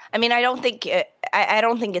 Yeah. I mean, I don't think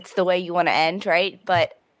it's the way you want to end, right?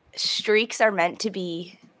 But streaks are meant to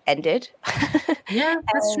be ended. Yeah,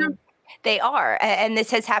 that's true. They are. And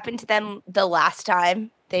this has happened to them the last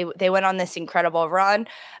time. They went on this incredible run.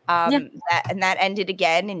 That ended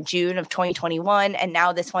again in June of 2021. And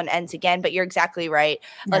now this one ends again. But you're exactly right.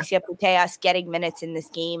 Yeah. Alexia Putellas getting minutes in this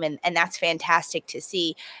game. And that's fantastic to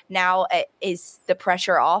see. Now is the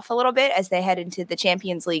pressure off a little bit as they head into the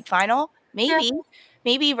Champions League final?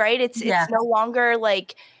 Maybe, right? It's no longer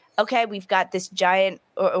like, okay, we've got this giant,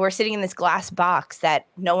 or we're sitting in this glass box that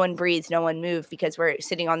no one breathes, no one moves, because we're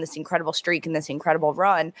sitting on this incredible streak and this incredible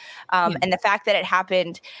run. And the fact that it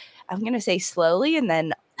happened, I'm going to say slowly and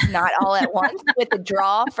then not all at once, with the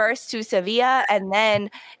draw first to Sevilla and then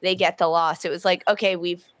they get the loss. It was like, okay,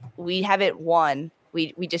 we haven't won.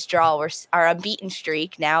 We just draw our unbeaten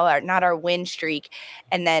streak now, not our win streak.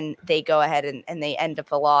 And then they go ahead and they end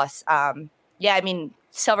up a loss. I mean,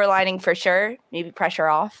 silver lining for sure. Maybe pressure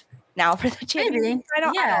off now for the Champions. I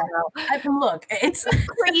don't know. Look, it's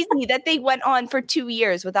crazy that they went on for 2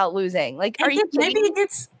 years without losing. Like, are you kidding?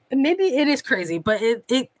 Maybe it is crazy, but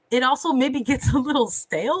it also maybe gets a little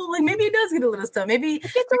stale. Like maybe it does get a little stale. Maybe it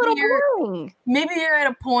gets a little boring. Maybe you're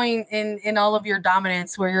at a point in all of your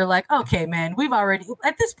dominance where you're like, okay, man, we've already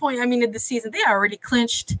at this point. I mean, in the season, they already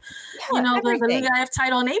clinched, the Liga F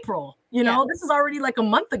title in April. This is already like a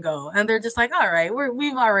month ago, and they're just like, all right,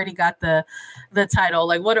 we've already got the title.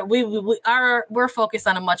 Like, what we're focused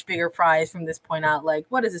on a much bigger prize from this point out. Like,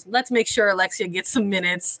 what is this? Let's make sure Alexia gets some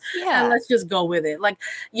minutes, and let's just go with it. Like,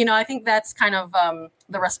 I think that's kind of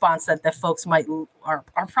the response that folks are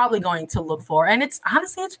probably going to look for, and it's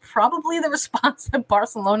probably the response that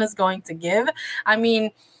Barcelona is going to give. I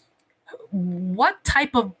mean, what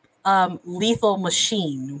type of lethal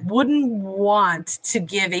machine wouldn't want to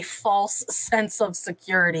give a false sense of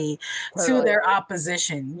security to their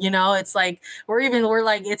opposition? It's like we're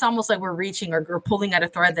like, it's almost like we're reaching or pulling at a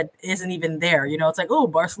thread that isn't even there. It's like, oh,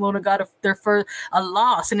 Barcelona got their first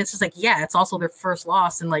loss, and it's just like, it's also their first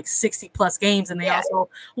loss in like 60 plus games, and they also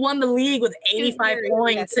won the league with 85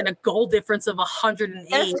 points and a goal difference of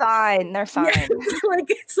 108. They're fine.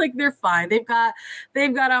 It's like they're fine. They've got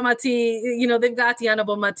Amati, they've got Diana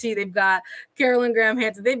Bonmati. They've got Carolyn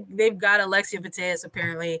Graham-Hanson. They've got Alexia Putellas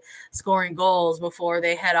apparently scoring goals before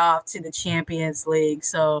they head off to the Champions League.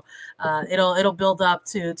 So it'll build up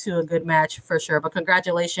to a good match for sure. But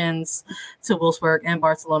congratulations to Wolfsburg and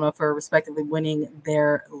Barcelona for respectively winning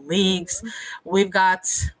their leagues. We've got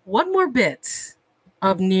one more bit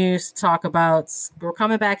of news to talk about. We're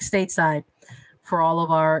coming back stateside for all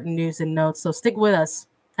of our news and notes. So stick with us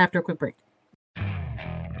after a quick break.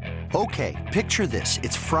 Okay, picture this.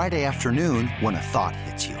 It's Friday afternoon when a thought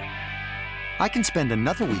hits you. I can spend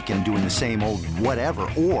another weekend doing the same old whatever,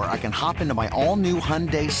 or I can hop into my all-new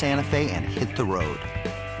Hyundai Santa Fe and hit the road.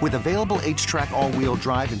 With available H-Track all-wheel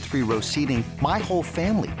drive and 3-row seating, my whole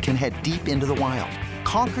family can head deep into the wild.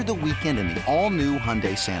 Conquer the weekend in the all-new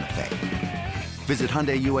Hyundai Santa Fe. Visit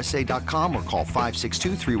HyundaiUSA.com or call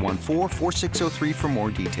 562-314-4603 for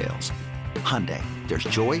more details. Hyundai, there's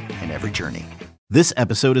joy in every journey. This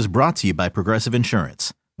episode is brought to you by Progressive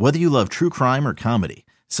Insurance. Whether you love true crime or comedy,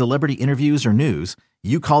 celebrity interviews or news,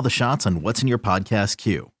 you call the shots on what's in your podcast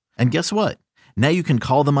queue. And guess what? Now you can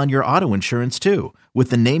call them on your auto insurance too with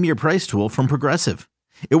the Name Your Price tool from Progressive.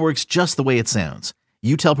 It works just the way it sounds.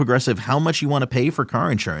 You tell Progressive how much you want to pay for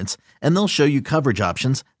car insurance, and they'll show you coverage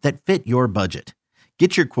options that fit your budget.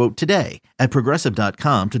 Get your quote today at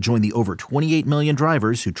Progressive.com to join the over 28 million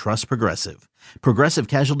drivers who trust Progressive. Progressive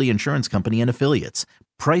Casualty Insurance Company and Affiliates.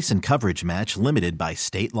 Price and coverage match limited by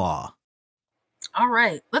state law. All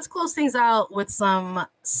right, let's close things out with some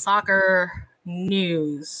soccer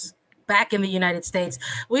news. Back in the United States,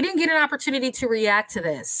 we didn't get an opportunity to react to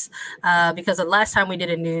this because the last time we did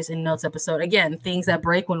a news and notes episode, again, things that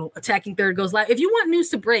break when Attacking Third goes live. If you want news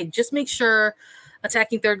to break, just make sure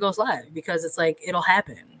Attacking Third goes live, because it's like it'll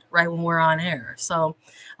happen right when we're on air. So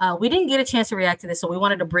we didn't get a chance to react to this, so we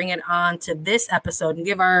wanted to bring it on to this episode and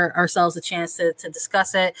give ourselves a chance to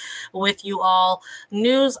discuss it with you all.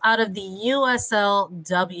 News out of the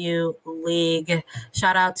USLW League.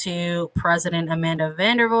 Shout out to President Amanda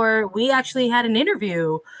Vandervoort. We actually had an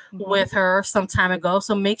interview with her some time ago,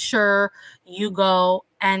 so make sure you go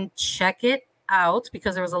and check it out,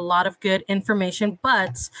 because there was a lot of good information.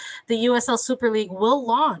 But the USL Super League will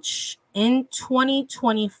launch in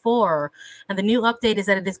 2024, and the new update is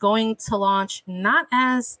that it is going to launch not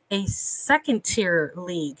as a second tier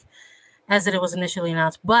league as it was initially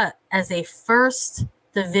announced, but as a first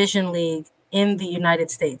division league in the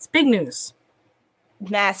United States. Big news.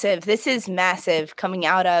 Massive. This is massive, coming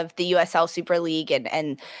out of the USL Super League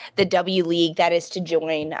and the W League that is to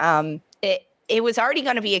join. It was already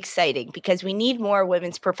going to be exciting because we need more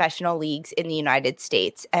women's professional leagues in the United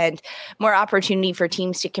States and more opportunity for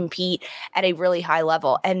teams to compete at a really high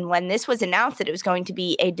level. And when this was announced that it was going to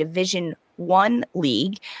be a Division I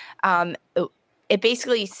league, it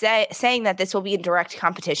basically saying that this will be in direct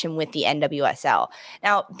competition with the NWSL.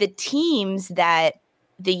 Now, the teams that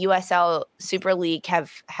the USL Super League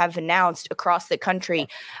have announced across the country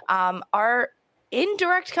are in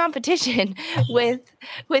direct competition with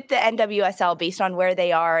the NWSL based on where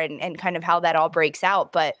they are and kind of how that all breaks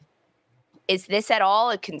out. But is this at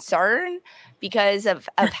all a concern because of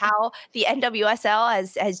how the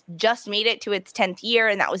NWSL has just made it to its 10th year?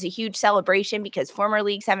 And that was a huge celebration because former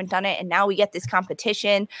leagues haven't done it. And now we get this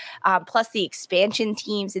competition, plus the expansion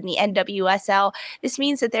teams in the NWSL. This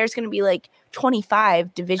means that there's going to be like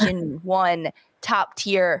 25 Division I top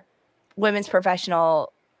tier women's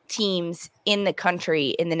professional teams in the country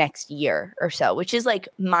in the next year or so, which is like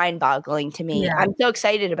mind-boggling to me. Yeah. I'm so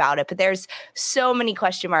excited about it, but there's so many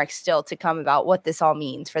question marks still to come about what this all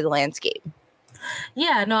means for the landscape.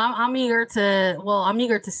 Yeah, no, I'm eager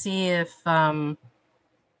to see if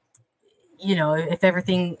if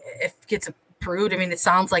everything gets approved. I mean, it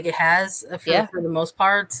sounds like it has for the most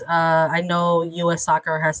part. I know US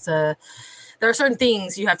Soccer there are certain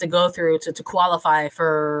things you have to go through to qualify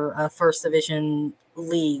for a first division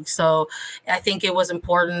league. So I think it was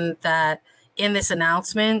important that in this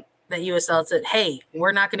announcement that USL said, hey,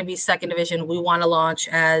 we're not going to be second division. We want to launch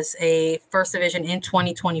as a first division in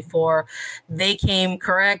 2024. They came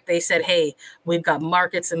correct. They said, hey, we've got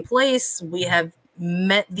markets in place. We have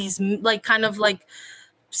met these kind of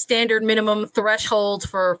standard minimum thresholds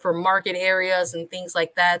for market areas and things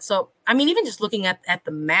like that. So, I mean, even just looking at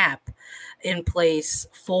the map in place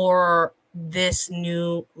for this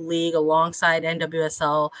new league alongside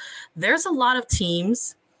NWSL, there's a lot of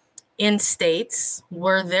teams in states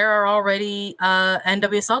where there are already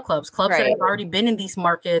NWSL clubs right. that have already been in these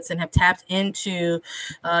markets and have tapped into,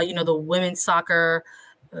 the women's soccer,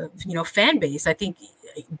 fan base. I think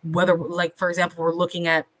whether, for example, we're looking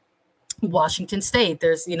at Washington State.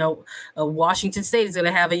 There's, Washington State is going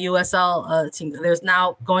to have a USL team. There's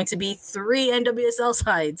now going to be 3 NWSL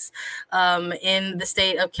sides in the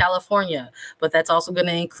state of California, but that's also going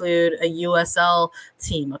to include a USL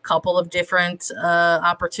team, a couple of different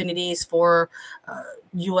opportunities for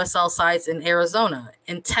USL sides in Arizona,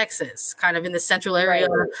 in Texas, kind of in the central area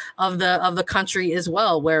of the country as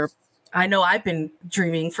well, where I know I've been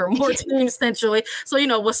dreaming for more teams centrally.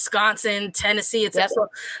 So, Wisconsin, Tennessee, etc. So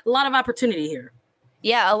a lot of opportunity here.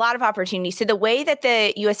 Yeah, a lot of opportunity. So the way that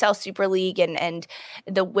the USL Super League and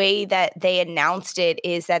the way that they announced it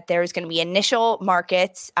is that there's going to be initial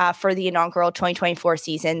markets for the inaugural 2024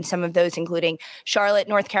 season. Some of those including Charlotte,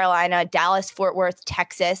 North Carolina, Dallas, Fort Worth,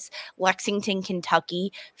 Texas, Lexington,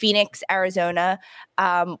 Kentucky, Phoenix, Arizona,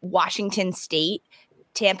 Washington State,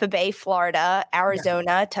 Tampa Bay, Florida,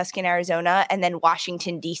 Arizona, Tucson, Arizona, and then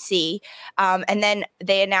Washington, D.C. And then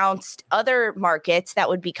they announced other markets that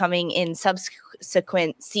would be coming in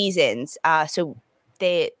subsequent seasons. So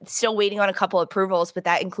they still waiting on a couple approvals, but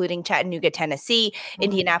that including Chattanooga, Tennessee,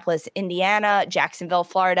 Indianapolis, Indiana, Jacksonville,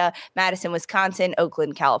 Florida, Madison, Wisconsin,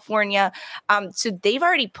 Oakland, California. So they've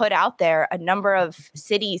already put out there a number of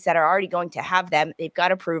cities that are already going to have them. They've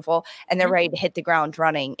got approval and they're ready to hit the ground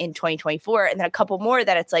running in 2024. And then a couple more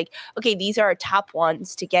that it's like, okay, these are our top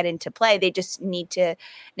ones to get into play. They just need to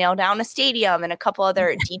nail down a stadium and a couple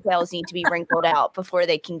other details need to be wrinkled out before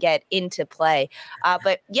they can get into play.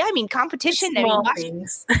 But yeah, I mean, competition. I mean,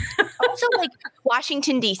 things. Also, like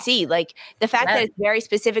Washington, D.C., like the fact that it's very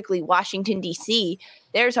specifically Washington, D.C.,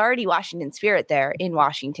 there's already Washington Spirit there in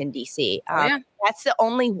Washington, D.C. That's the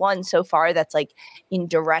only one so far that's like in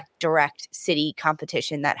direct city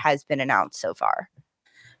competition that has been announced so far.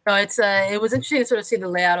 No, it was interesting to sort of see the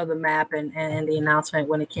layout of the map and the announcement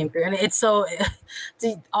when it came through, and it's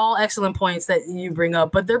all excellent points that you bring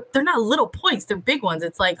up, but they're not little points; they're big ones.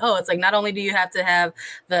 It's like not only do you have to have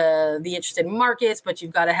the interested markets, but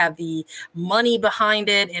you've got to have the money behind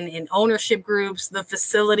it and in ownership groups, the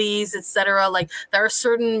facilities, etc. Like there are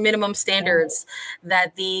certain minimum standards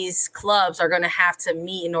that these clubs are going to have to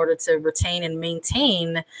meet in order to retain and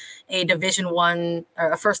maintain a Division I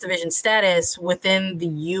or a First Division status within the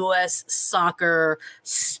U.S. soccer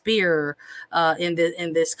sphere in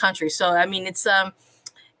this country. So I mean, it's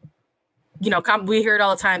we hear it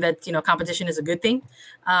all the time that competition is a good thing,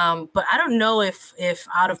 but I don't know if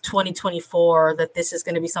out of 2024 that this is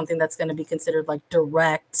going to be something that's going to be considered like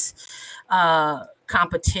direct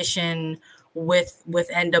competition with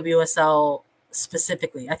NWSL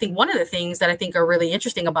specifically. I think one of the things that I think are really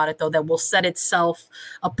interesting about it, though, that will set itself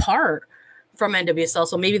apart from NWSL.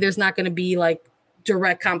 So maybe there's not going to be like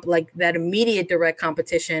like that immediate direct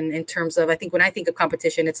competition in terms of, I think when I think of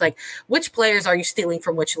competition, it's like, which players are you stealing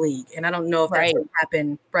from which league? And I don't know if that's going to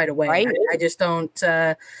happen right away. Right. I just don't,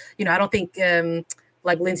 I don't think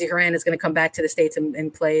like Lindsey Horan is going to come back to the States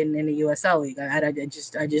and play in the USL League. I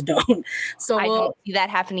just don't. So I don't see that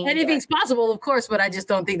happening. Anything's possible, of course, but I just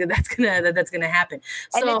don't think that's gonna happen.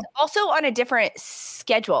 So, and it's also on a different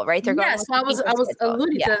schedule, right? They're going. So I was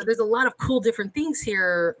alluding to. There's a lot of cool different things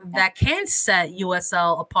here that can set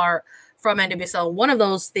USL apart from NWSL. One of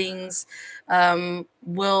those things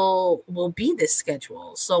will be this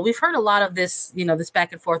schedule. So we've heard a lot of this, this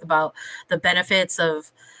back and forth about the benefits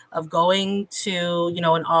of going to,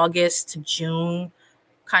 an August to June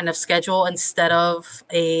kind of schedule instead of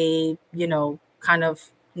a, kind of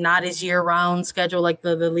not as year-round schedule like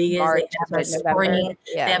the league March, is.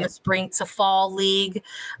 They have a spring to fall league,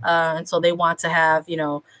 and so they want to have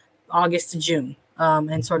August to June,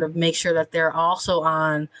 and sort of make sure that they're also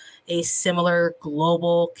on a similar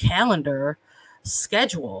global calendar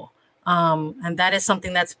schedule, and that is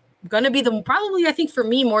something that's going to be probably, I think, for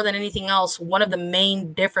me more than anything else, one of the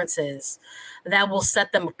main differences that will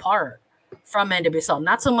set them apart from NWSL.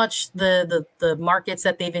 Not so much the markets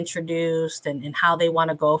that they've introduced and how they want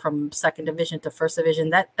to go from second division to first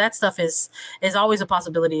division. That stuff is always a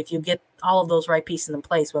possibility if you get all of those right pieces in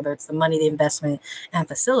place, whether it's the money, the investment, and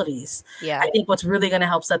facilities. Yeah. I think what's really going to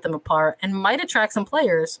help set them apart and might attract some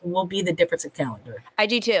players will be the difference in calendar. I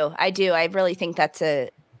do too. I really think that's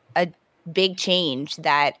a big change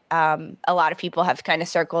that a lot of people have kind of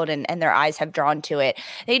circled and their eyes have drawn to it.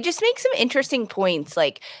 They just make some interesting points,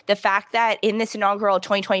 like the fact that in this inaugural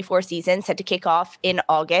 2024 season set to kick off in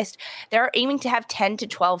August, they're aiming to have 10 to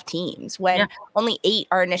 12 teams when only 8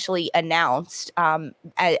 are initially announced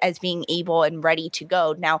as being able and ready to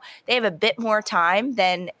go. Now, they have a bit more time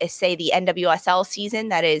than, say, the NWSL season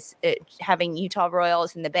that is having Utah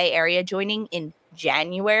Royals in the Bay Area joining in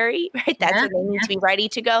January, right? That's when they need to be ready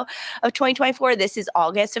to go of 2024. This is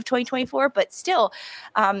August of 2024, but still,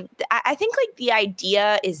 I think like the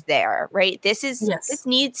idea is there, right? This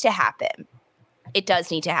needs to happen. It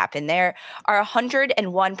does need to happen. There are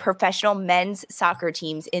 101 professional men's soccer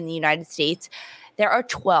teams in the United States. There are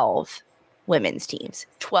 12 women's teams.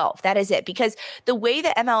 12. That is it. Because the way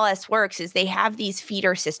the MLS works is they have these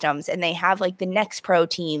feeder systems and they have like the Next Pro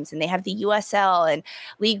teams and they have the USL and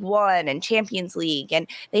League One and Champions League. And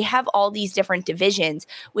they have all these different divisions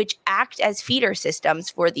which act as feeder systems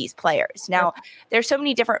for these players. Now, there's so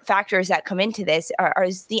many different factors that come into this.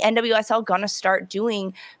 Is the NWSL going to start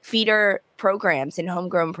doing feeder programs and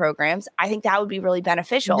homegrown programs? I think that would be really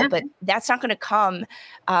beneficial, but that's not going to come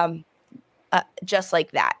just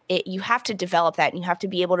like that. You have to develop that, and you have to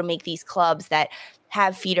be able to make these clubs that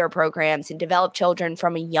have feeder programs and develop children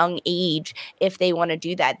from a young age if they want to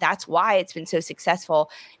do that. That's why it's been so successful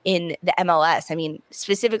in the MLS. I mean,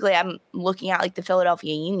 specifically, I'm looking at like the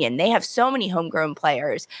Philadelphia Union. They have so many homegrown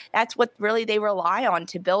players. That's what really they rely on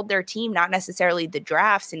to build their team, not necessarily the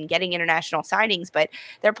drafts and getting international signings, but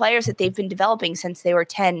they're players that they've been developing since they were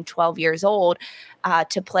 10, 12 years old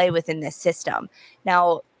to play within this system.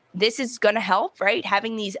 Now, this is going to help, right?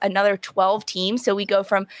 Having these another 12 teams. So we go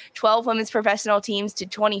from 12 women's professional teams to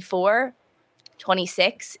 24,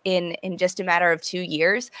 26 in just a matter of 2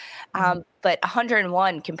 years. But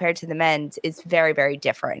 101 compared to the men's is very, very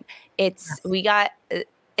different. It's going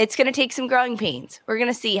to take some growing pains. We're going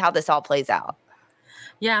to see how this all plays out.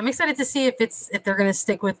 Yeah, I'm excited to see if they're going to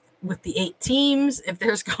stick with with the 8 teams, if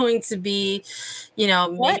there's going to be, maybe,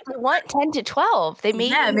 They want 10 to 12.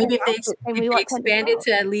 Maybe if they expand it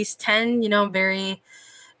to at least 10, I'm very,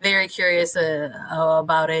 very curious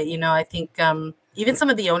about it. I think even some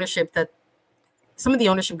of the ownership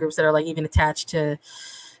groups that are like even attached to,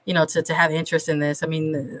 to have interest in this. I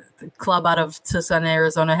mean, the club out of Tucson,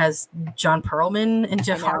 Arizona has John Perlman and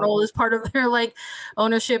Jeff Arnold as part of their like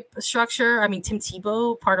ownership structure. I mean, Tim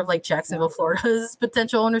Tebow, part of like Jacksonville, Florida's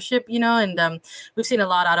potential ownership, and we've seen a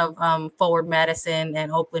lot out of Forward Madison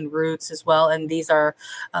and Oakland Roots as well. And these are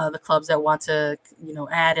the clubs that want to,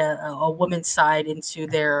 add a women's side into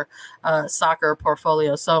their soccer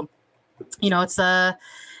portfolio. So,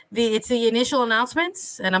 it's the initial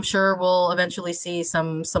announcements, and I'm sure we'll eventually see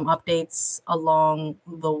some updates along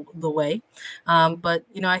the way. But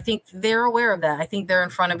I think they're aware of that. I think they're in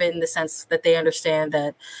front of it in the sense that they understand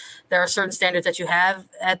that there are certain standards that you have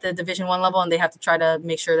at the Division I level, and they have to try to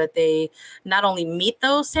make sure that they not only meet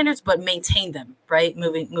those standards but maintain them, right,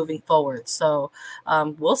 moving forward. So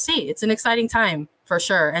we'll see. It's an exciting time for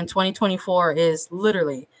sure, and 2024 is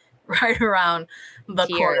literally right around the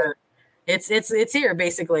corner. It's here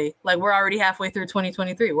basically. Like we're already halfway through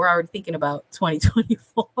 2023. We're already thinking about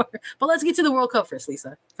 2024. But let's get to the World Cup first,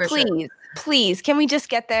 Lisa. Please, can we just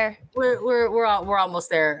get there? We're almost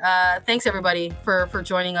there. Thanks everybody for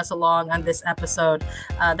joining us along on this episode.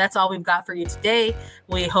 That's all we've got for you today.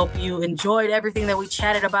 We hope you enjoyed everything that we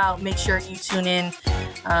chatted about. Make sure you tune in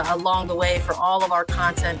along the way for all of our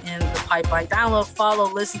content in the pipeline. Download, follow,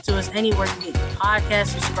 listen to us anywhere you get your podcast.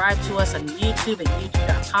 Subscribe to us on YouTube at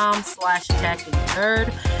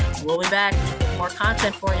youtube.com/attacking3rd. And we'll be back with more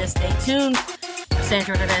content for you. Stay tuned.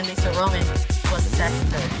 Sandra Hernandez Roman was Attacking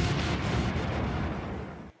 3rd.